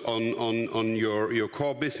focus on your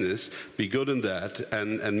core business, be good in that,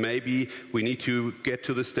 and maybe we need to get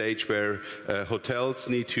to the stage where hotels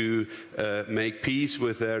need to make peace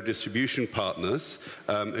with their distribution partners,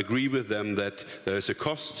 agree with them that there is a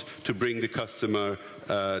cost to bring the customer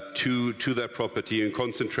to their property and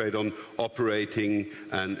concentrate on operating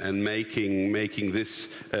and making this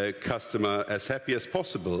customer as happy as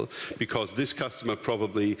possible, because this customer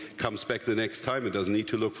probably comes back the next time and doesn't need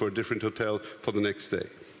to look for a different hotel for the next day.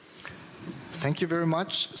 Thank you very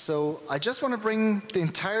much. So I just want to bring the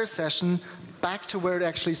entire session back to where it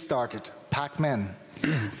actually started, Pac-Man.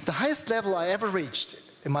 The highest level I ever reached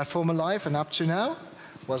in my former life and up to now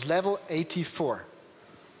was level 84.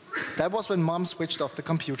 That was when mom switched off the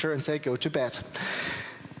computer and said, go to bed.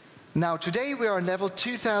 Now, today we are on level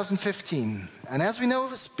 2015. And as we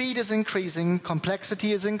know, speed is increasing,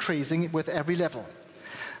 complexity is increasing with every level.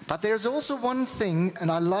 But there's also one thing,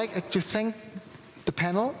 and I'd like to thank the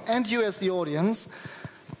panel and you as the audience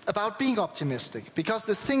about being optimistic. Because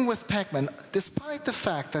the thing with Pac-Man, despite the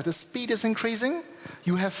fact that the speed is increasing,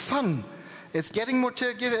 you have fun. It's getting more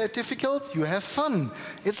difficult, you have fun.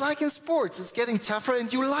 It's like in sports, it's getting tougher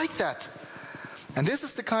and you like that. And this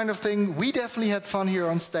is the kind of thing we definitely had fun here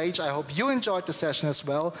on stage. I hope you enjoyed the session as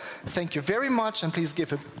well. Thank you very much, and please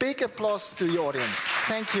give a big applause to the audience.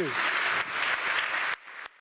 Thank you.